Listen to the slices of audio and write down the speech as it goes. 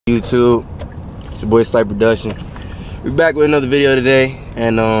YouTube, it's your boy Slight Production. We're back with another video today,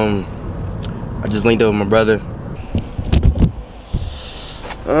 and I just linked up with my brother.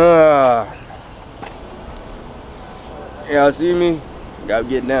 Y'all see me? Gotta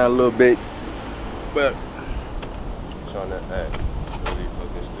get down a little bit, but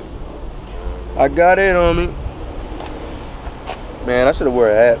I got it on me. Man, I should have wore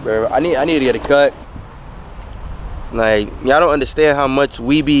a hat, bro. I need to get a cut. Like, y'all don't understand how much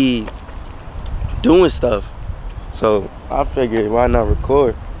we be doing stuff. So I figured, why not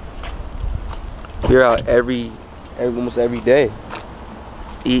record? We're out almost every day,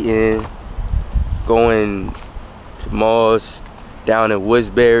 eating, going to malls down in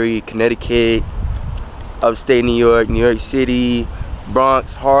Woodsbury, Connecticut, upstate New York, New York City,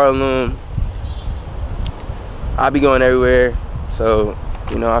 Bronx, Harlem. I be going everywhere. So,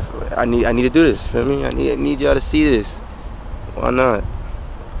 you know, I need to do this, feel me? I need y'all to see this. Why not?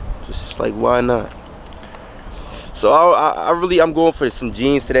 Just like, why not? So I'm going for some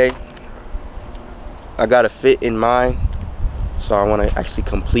jeans today. I got a fit in mind, so I want to actually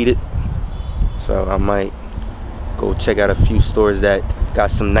complete it. So I might go check out a few stores that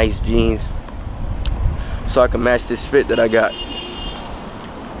got some nice jeans, so I can match this fit that I got.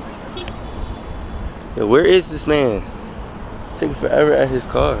 Yo, where is this man? Taking forever at his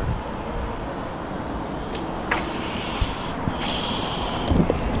car.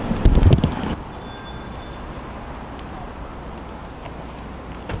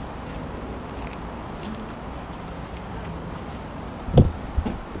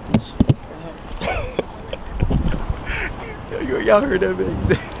 Y'all heard that man?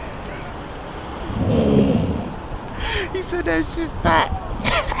 He said that shit fat.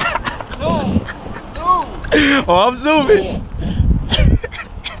 Zoom. Oh, I'm zooming.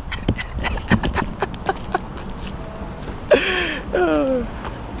 No.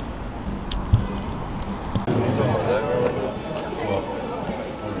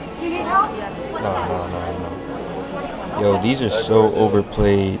 Yo, these are so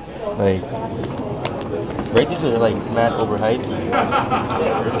overplayed. Like, right? These are like mad overhyped.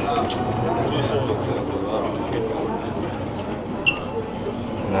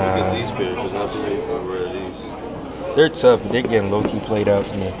 Nah. They're tough, but they're getting low-key played out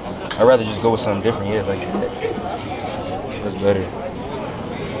to me. I'd rather just go with something different. Yeah, like that's better.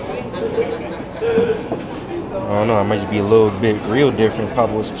 I don't know, I might just be a little bit real different, pop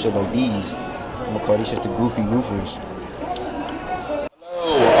with some shit like these. I'm gonna call these just the Goofy Goofers.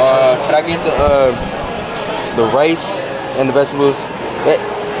 Hello, can I get the rice and the vegetables?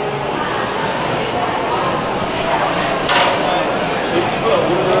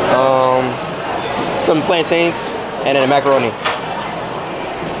 Some plantains and then a macaroni.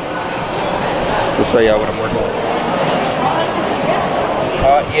 I'll show y'all what I'm working on.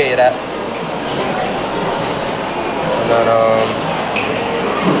 Yeah, that. And then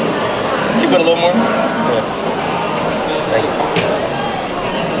you put a little more? Yeah.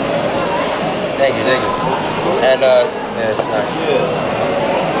 Thank you. Thank you. And yeah, it's nice.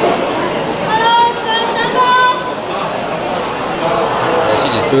 And she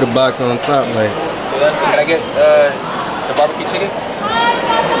just threw the box on top, like. Can I get the barbecue chicken?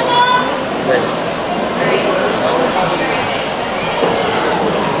 Thank you.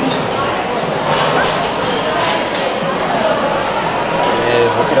 Yeah,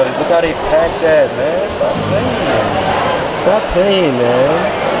 look how they packed that, man. Stop playing,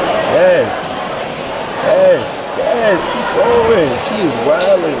 man. Yes, keep going. She is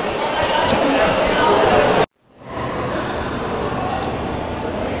wilding.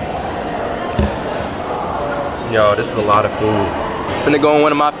 Yo, this is a lot of food. Finna go in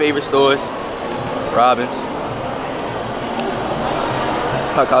one of my favorite stores, Robbins.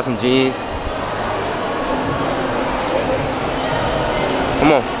 I'll call some jeans.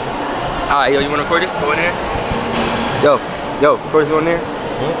 Come on. Alright, yo, you wanna record this? Go in there. Yo, record this, go in there.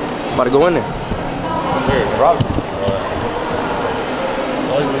 About to go in there. Hey, Robbins.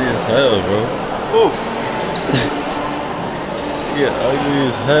 Ugly as hell, bro. Ooh. Yeah, ugly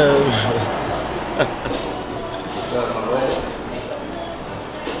as hell, bro.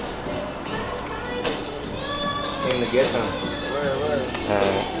 Came to get them. Where?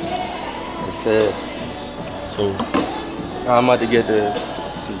 It said. So I'm about to get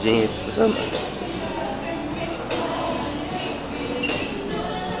some jeans or something.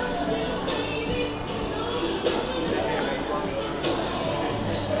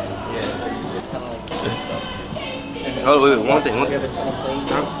 Oh, wait, one thing.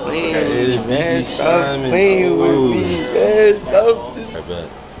 Stop playing with me, man. Stop playing with me, man. Stop just.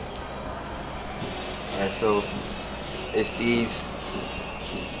 Alright, so it's these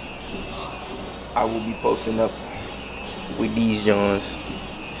I will be posting up with these Jones.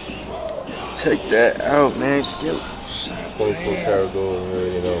 Check that out, man. Still 24 karat gold,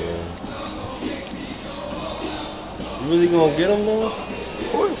 you know, man. You really gonna get them though? Of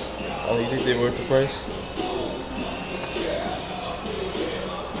course. Oh, you think they worth the price?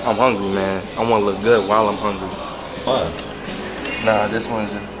 I'm hungry, man. I want to look good while I'm hungry. Why? Nah, this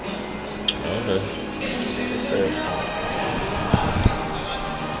one's Okay. yes, sir.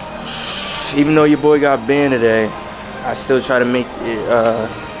 Even though your boy got banned today, I still try to make it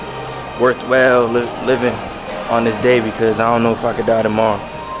worthwhile living on this day because I don't know if I could die tomorrow.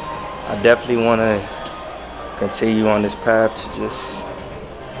 I definitely want to continue on this path to just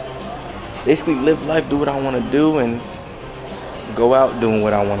basically live life, do what I want to do, and go out doing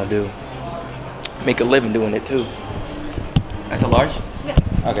what I want to do. Make a living doing it too. That's a large? Yeah.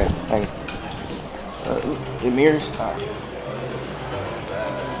 Okay, thank you. It mirrors? All right.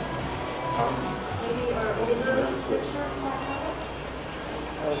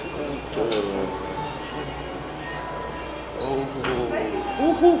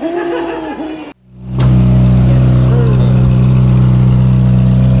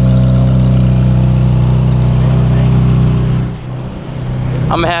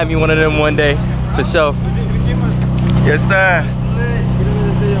 I'm gonna have me one of them one day, for sure. Yes, sir.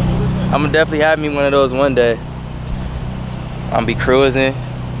 I'm gonna definitely have me one of those one day. I'm gonna be cruising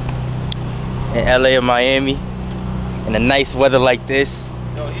in LA or Miami in a nice weather like this.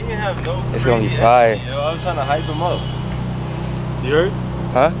 Yo, he didn't have no. It's gonna be fire. Yo, I was trying to hype him up. You heard?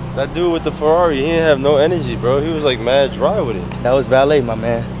 Huh? That dude with the Ferrari, he didn't have no energy, bro. He was like mad dry with it. That was valet, my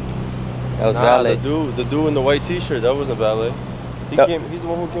man. That was valet. The dude in the white t-shirt, that wasn't valet. He's the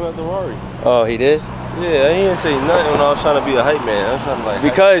one who came out the Ferrari. Oh, he did? Yeah, he didn't say nothing when I was trying to be a hype man. I was trying to like.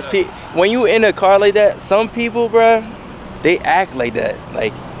 Because when you in a car like that, some people, bruh, they act like that.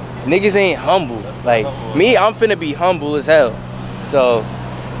 Like, niggas ain't humble. Like, me, I'm finna be humble as hell. So,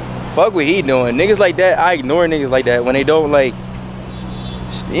 fuck what he doing. Niggas like that, I ignore niggas like that when they don't like,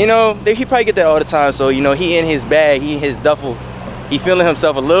 you know, he probably get that all the time. So, you know, he in his bag, he in his duffel. He feeling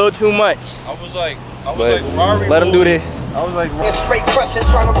himself a little too much. I was like, Rory. Let him do this. I was like, straight crushing,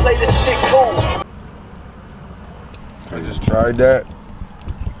 trying to play this shit cool. I just tried that.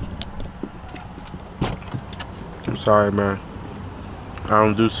 I'm sorry, man. I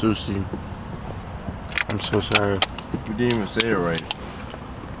don't do sushi. I'm so sorry. You didn't even say it right.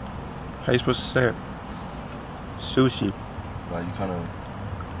 How you supposed to say it? Sushi. Like you kind of.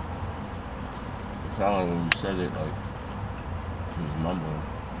 It sounded like when you said it, like you was mumbling.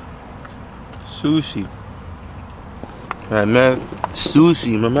 Sushi. Alright, man.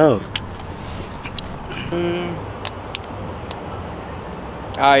 Sushi in my mouth.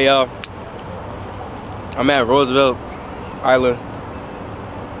 Alright, y'all. I'm at Roosevelt Island.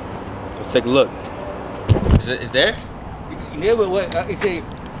 Let's take a look. Is there? It's a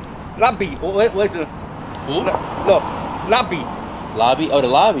lobby. What's the? Who? No, lobby. Lobby? Oh, the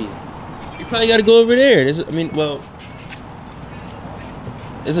lobby. You probably gotta go over there.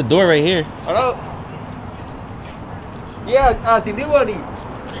 There's a door right here. Hello? Yeah, delivery.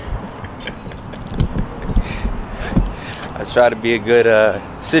 I try to be a good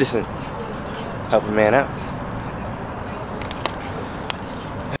citizen. Help a man out.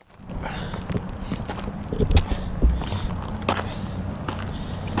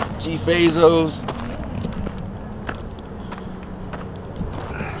 G Fazos.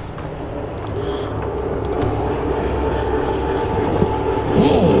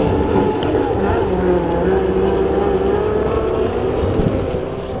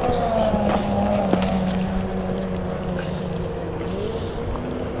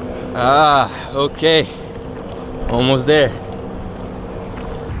 Ah, okay. Almost there.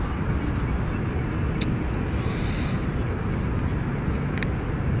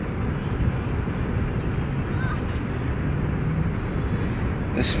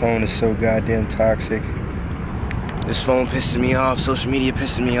 This phone is so goddamn toxic. This phone pisses me off. Social media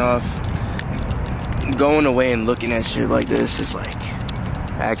pisses me off. Going away and looking at shit like this is like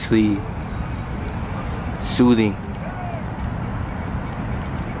actually soothing.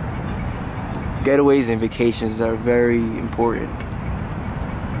 Getaways and vacations are very important.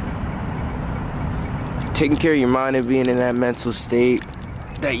 Taking care of your mind and being in that mental state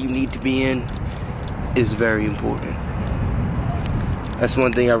that you need to be in is very important. That's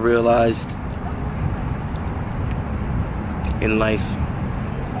one thing I realized in life.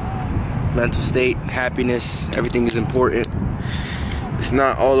 Mental state, happiness, everything is important. It's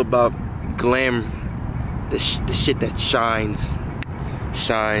not all about glam, the shit that shines.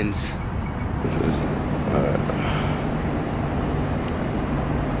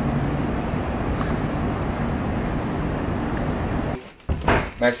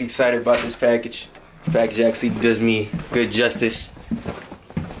 I'm actually excited about this package. This package actually does me good justice.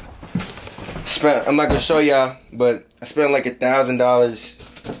 I'm not gonna show y'all, but I spent like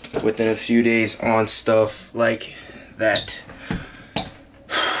 $1,000 within a few days on stuff like that. Oh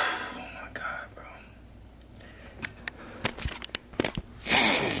my god, bro.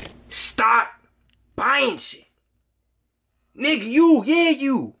 Stop buying shit. Nigga, you,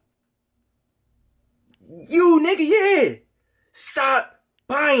 nigga, yeah. Stop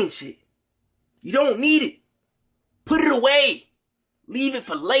buying shit. You don't need it. Put it away. Leave it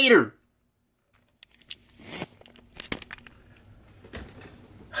for later.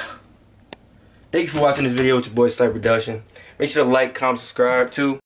 Thank you for watching this video with your boy Slight Production. Make sure to like, comment, subscribe too.